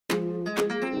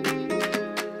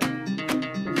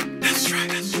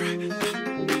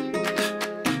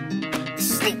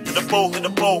boat, in the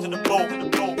boat, in the boat, in the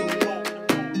boat.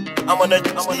 I'm on a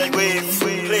wave,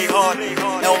 play hard,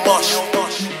 El Mosh.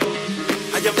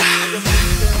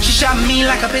 She shot me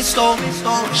like a pistol.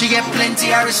 She get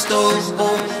plenty of ristos.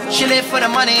 She live for the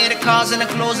money, the cars and the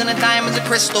clothes and the diamonds and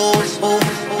crystals.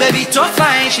 Baby too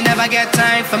fine, she never get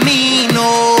time for me,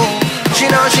 no. She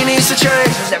knows she needs to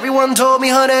change, 'cause everyone told me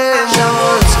her name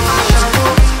was.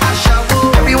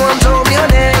 Everyone told me her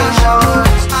name was.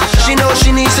 She knows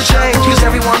she needs to change, 'cause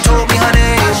everyone told me her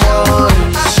name was.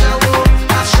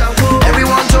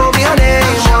 Everyone told me her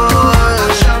name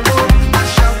was.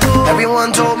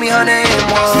 Everyone told me her name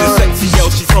was. She's a sexy girl,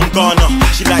 she's from Ghana.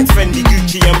 She likes Fendi,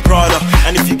 Gucci and Prada.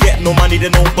 And if you get no money,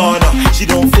 then don't bother. She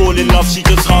don't fall in love, she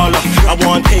just holler. I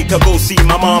want take her, go see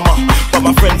my mama, but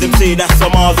my friends them say that's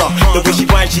some other. The way she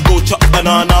whine, she go chop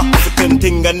banana. African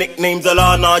thing, her nickname's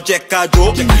Alana. Jekka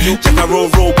Joe, Jekka roll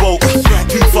boat.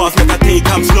 Too fast, make her take,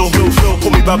 I'm slow.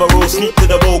 Call me Baba Roll, sneak to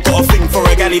the boat. Got a thing for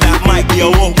a galley that might be a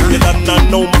woe. The done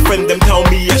know my friend them tell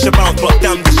me I should bounce, but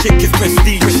damn the chick is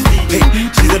prestige. Hey,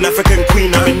 she's an African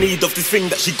queen, I'm in need of this thing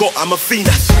that she got, I'm a fiend.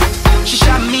 She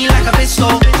shot me like a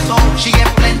pistol. She get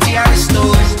plenty of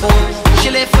ristos. She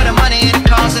live for the money, the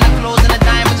cars and the clothes and the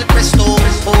diamonds and crystals.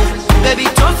 Baby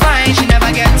too fine, she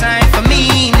never get time for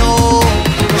me, no.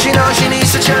 She knows she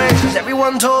needs to change, 'cause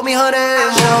everyone told me her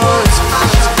name was.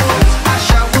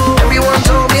 Everyone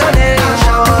told me her name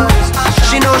was.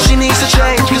 She knows she needs to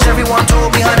change, 'cause everyone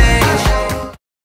told me